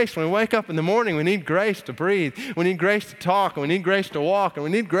by grace. When we wake up in the morning, we need grace to breathe. We need grace to talk, and we need grace to walk, and we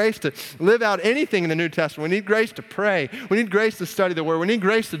need grace to live out anything in the New Testament. We need grace to pray. We need grace to study the Word. We need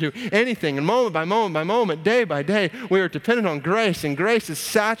grace to do anything. And moment by moment by moment, day by day, we are dependent on grace, and grace is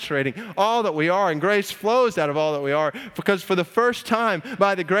saturating all that we are, and grace flows out of all that we are, because for the first time,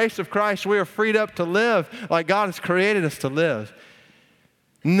 by the grace of Christ, we are freed up to live like God has created us to live,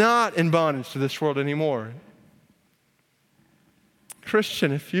 not in bondage to this world anymore.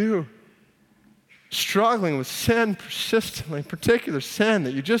 Christian, if you struggling with sin persistently, particular sin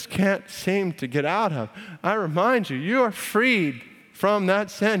that you just can't seem to get out of, I remind you, you are freed from that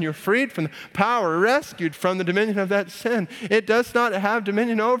sin. You're freed from the power, rescued from the dominion of that sin. It does not have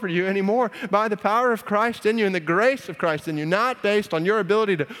dominion over you anymore by the power of Christ in you and the grace of Christ in you, not based on your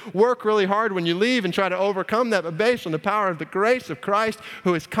ability to work really hard when you leave and try to overcome that, but based on the power of the grace of Christ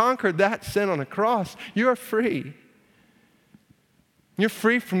who has conquered that sin on a cross. You are free. You're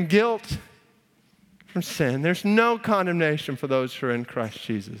free from guilt, from sin. There's no condemnation for those who are in Christ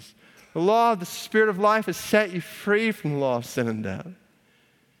Jesus. The law of the Spirit of life has set you free from the law of sin and death.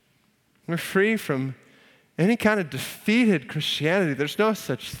 We're free from any kind of defeated Christianity. There's no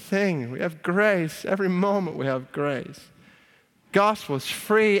such thing. We have grace. Every moment we have grace. Gospel is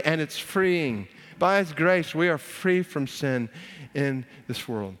free and it's freeing. By His grace, we are free from sin in this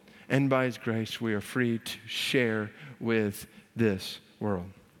world. And by His grace, we are free to share with this world.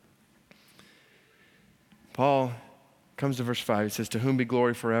 Paul comes to verse 5. He says, to whom be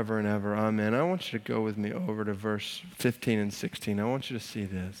glory forever and ever. Amen. I want you to go with me over to verse 15 and 16. I want you to see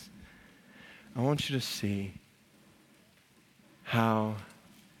this. I want you to see how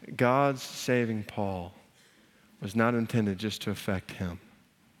God's saving Paul was not intended just to affect him.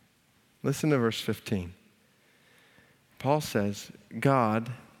 Listen to verse 15. Paul says,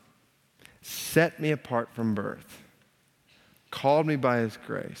 God set me apart from birth, called me by His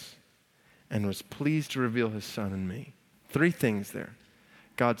grace, and was pleased to reveal His Son in me. 3 things there.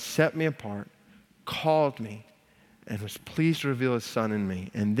 God set me apart, called me, and was pleased to reveal His Son in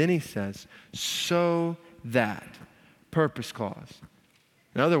me. And then he says, so that, purpose clause.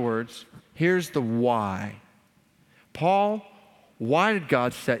 In other words, here's the why. Paul, why did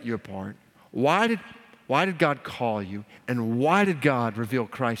God set you apart? Why did God call you? And why did God reveal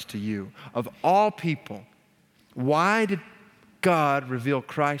Christ to you? Of all people, why did God reveal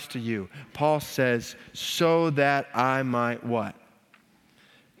Christ to you? Paul says, so that I might what?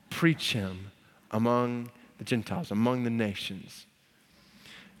 Preach Him among the Gentiles, among the nations.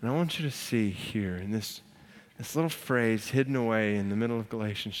 And I want you to see here in this little phrase hidden away in the middle of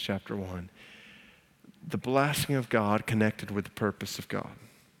Galatians chapter 1, the blessing of God connected with the purpose of God.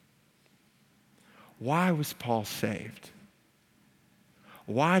 Why was Paul saved?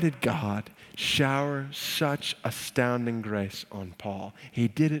 Why did God shower such astounding grace on Paul? He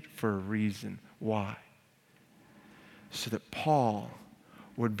did it for a reason. Why? So that Paul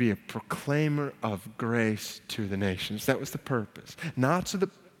would be a proclaimer of grace to the nations. That was the purpose. Not so that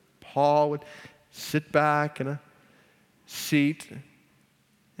Paul would sit back in a seat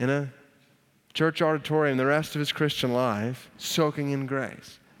in a church auditorium the rest of his Christian life, soaking in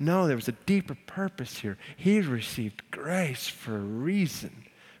grace. No, there was a deeper purpose here. He received grace for a reason,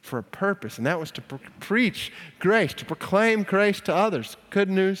 for a purpose, and that was to preach grace, to proclaim grace to others, good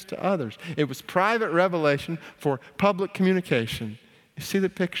news to others. It was private revelation for public communication. You see the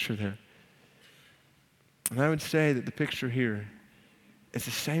picture there? And I would say that the picture here is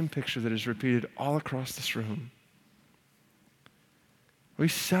the same picture that is repeated all across this room. We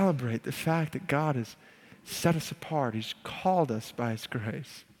celebrate the fact that God has set us apart. He's called us by His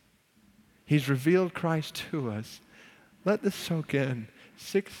grace. He's revealed Christ to us. Let this soak in.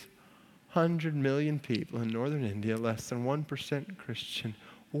 600 million people in northern India, less than 1% Christian.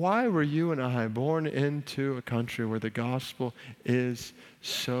 Why were you and I born into a country where the gospel is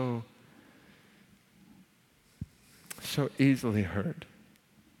so easily heard?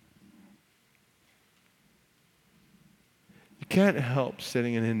 You can't help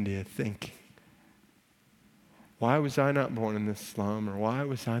sitting in India thinking, why was I not born in this slum? Or why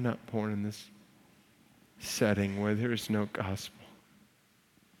was I not born in this setting where there is no gospel?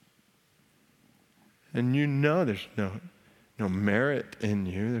 And you know there's no merit in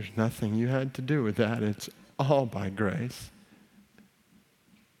you. There's nothing you had to do with that. It's all by grace.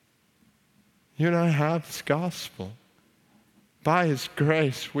 You and I have this gospel. By His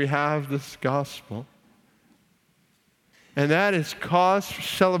grace, we have this gospel. And that is cause for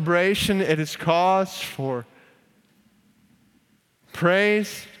celebration. It is cause for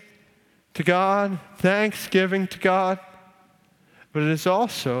praise to God, thanksgiving to God. But it is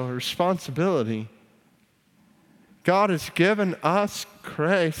also a responsibility. God has given us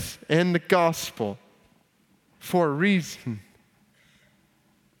grace in the gospel for a reason.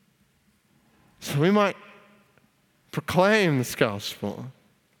 So we might proclaim this gospel,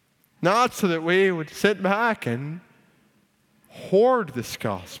 not so that we would sit back and hoard this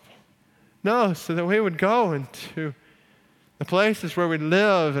gospel. No, so that we would go into the places where we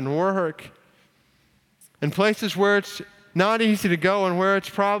live and work, and places where it's not easy to go and where it's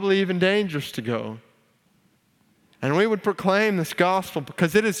probably even dangerous to go. And we would proclaim this gospel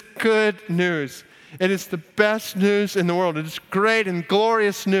because it is good news. It is the best news in the world. It is great and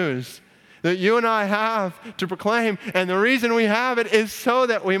glorious news that you and I have to proclaim. And the reason we have it is so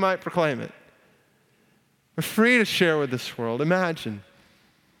that we might proclaim it. We're free to share with this world. Imagine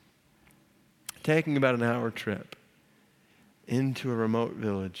taking about an hour trip into a remote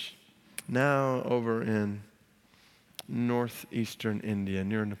village, now over in northeastern India,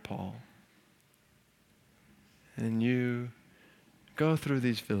 near Nepal. And you go through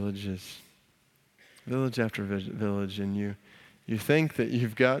these villages, village after village, and you think that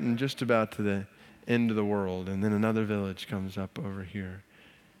you've gotten just about to the end of the world, and then another village comes up over here.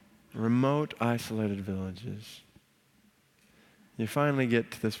 Remote, isolated villages. You finally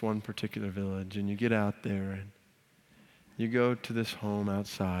get to this one particular village, and you get out there, and you go to this home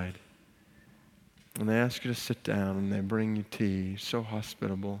outside, and they ask you to sit down, and they bring you tea, so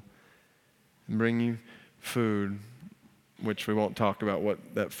hospitable, and bring you food, which we won't talk about what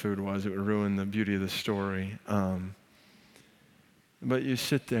that food was. It would ruin the beauty of the story. But you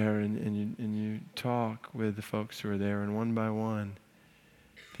sit there and you talk with the folks who are there, and one by one,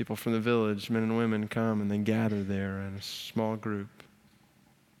 people from the village, men and women, come and they gather there in a small group,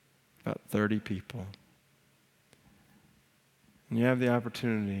 about 30 people. And you have the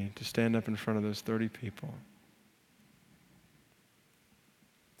opportunity to stand up in front of those 30 people.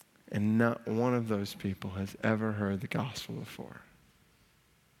 And not one of those people has ever heard the gospel before.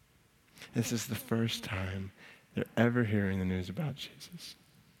 This is the first time they're ever hearing the news about Jesus.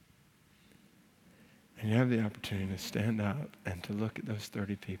 And you have the opportunity to stand up and to look at those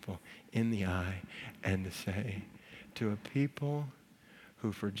 30 people in the eye and to say, to a people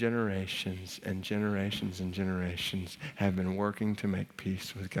who for generations and generations and generations have been working to make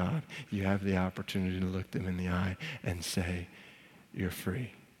peace with God, you have the opportunity to look them in the eye and say, you're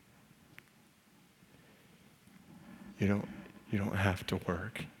free. You don't have to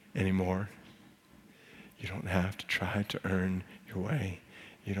work anymore. You don't have to try to earn your way.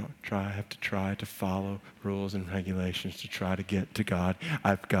 You don't have to try to follow rules and regulations to try to get to God.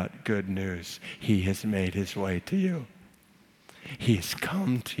 I've got good news. He has made his way to you. He has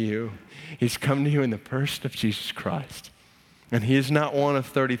come to you. He's come to you in the person of Jesus Christ. And he is not one of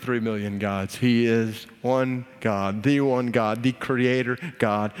 33 million gods. He is one God, the creator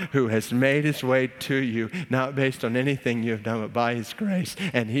God who has made his way to you, not based on anything you have done, but by his grace.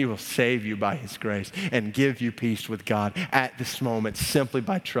 And he will save you by his grace and give you peace with God at this moment simply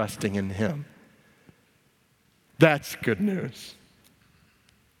by trusting in him. That's good news.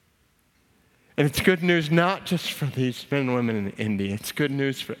 And it's good news not just for these men and women in India. It's good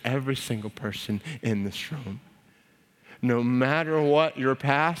news for every single person in this room. No matter what your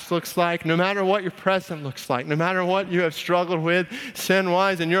past looks like, no matter what your present looks like, no matter what you have struggled with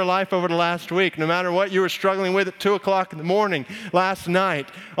sin-wise in your life over the last week, no matter what you were struggling with at 2 o'clock in the morning last night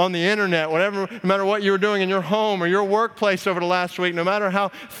on the internet, no matter what you were doing in your home or your workplace over the last week, no matter how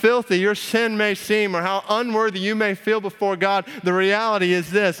filthy your sin may seem or how unworthy you may feel before God, the reality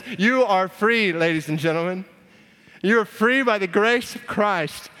is this: you are free, ladies and gentlemen. You are free by the grace of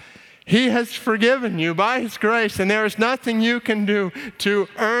Christ. He has forgiven you by his grace, and there is nothing you can do to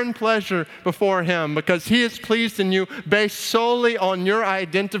earn pleasure before him because he is pleased in you based solely on your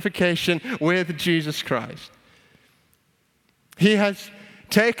identification with Jesus Christ. He has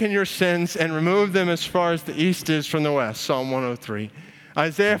taken your sins and removed them as far as the east is from the west, Psalm 103.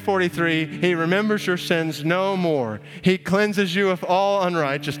 Isaiah 43, he remembers your sins no more. He cleanses you of all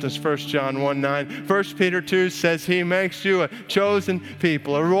unrighteousness, 1 John 1:9. 1 Peter 2 says he makes you a chosen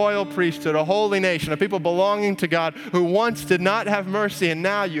people, a royal priesthood, a holy nation, a people belonging to God who once did not have mercy and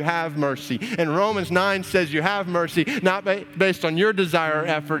now you have mercy. And Romans 9 says you have mercy not based on your desire or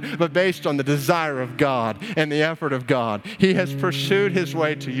effort, but based on the desire of God and the effort of God. He has pursued his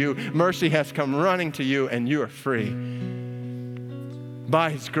way to you. Mercy has come running to you and you are free.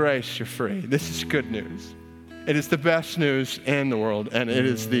 By his grace, you're free. This is good news. It is the best news in the world, and it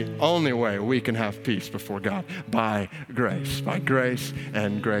is the only way we can have peace before God, by grace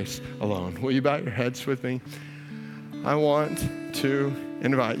and grace alone. Will you bow your heads with me? I want to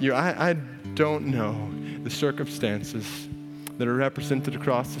invite you. I don't know the circumstances that are represented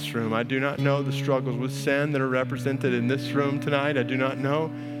across this room. I do not know the struggles with sin that are represented in this room tonight. I do not know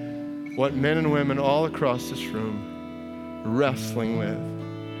what men and women all across this room wrestling with,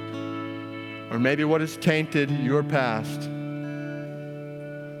 or maybe what has tainted your past.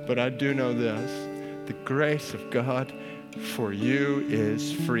 But I do know this: the grace of God for you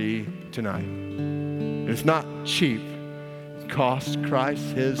is free tonight. It's not cheap. It cost Christ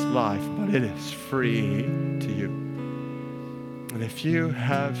his life, but it is free to you. And if you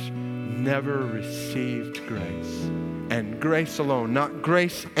have never received grace, and grace alone, not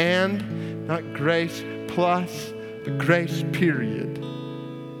grace and, not grace plus, the grace period,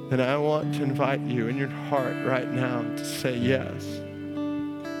 then I want to invite you in your heart right now to say yes.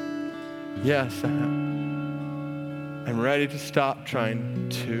 Yes, I'm ready to stop trying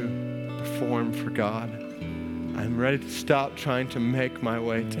to perform for God. I'm ready to stop trying to make my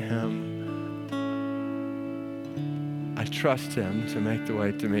way to him. I trust him to make the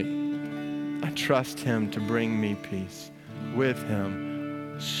way to me. I trust him to bring me peace. With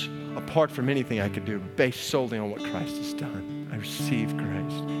him, apart from anything I could do, based solely on what Christ has done. I receive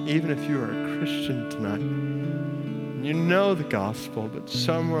grace. Even if you are a Christian tonight, you know the gospel, but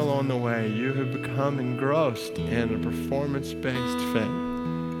somewhere along the way you have become engrossed in a performance-based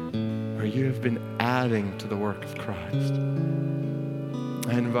faith where you have been adding to the work of Christ.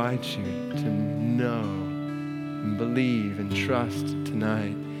 I invite you to know and believe and trust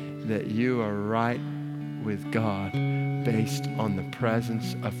tonight that you are right with God based on the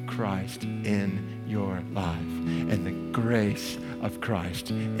presence of Christ in your life and the grace of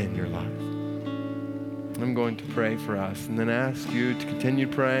Christ in your life. I'm going to pray for us and then ask you to continue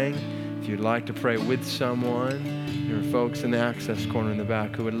praying. If you'd like to pray with someone, there are folks in the access corner in the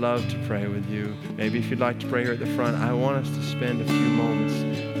back who would love to pray with you. Maybe if you'd like to pray here at the front, I want us to spend a few moments,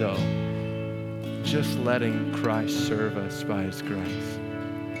 though, just letting Christ serve us by his grace.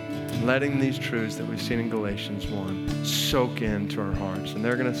 Letting these truths that we've seen in Galatians 1 soak into our hearts. And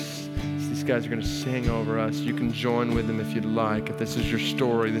these guys are going to sing over us. You can join with them if you'd like. If this is your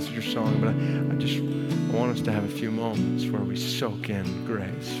story, this is your song. But I want us to have a few moments where we soak in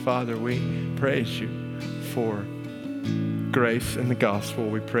grace. Father, we praise you for grace in the gospel.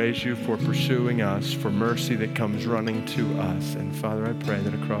 We praise you for pursuing us, for mercy that comes running to us. And Father, I pray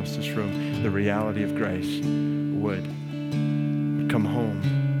that across this room, the reality of grace would come home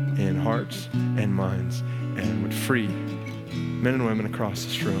in hearts and minds and would free men and women across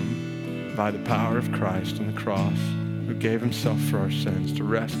this room by the power of Christ on the cross, who gave himself for our sins to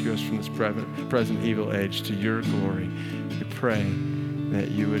rescue us from this present evil age to your glory. We pray that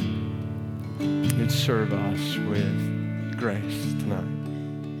you would serve us with grace tonight.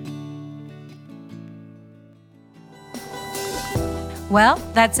 Well,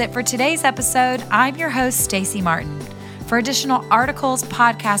 that's it for today's episode. I'm your host, Stacey Martin. For additional articles,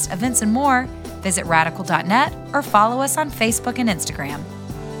 podcasts, events, and more, visit radical.net or follow us on Facebook and Instagram.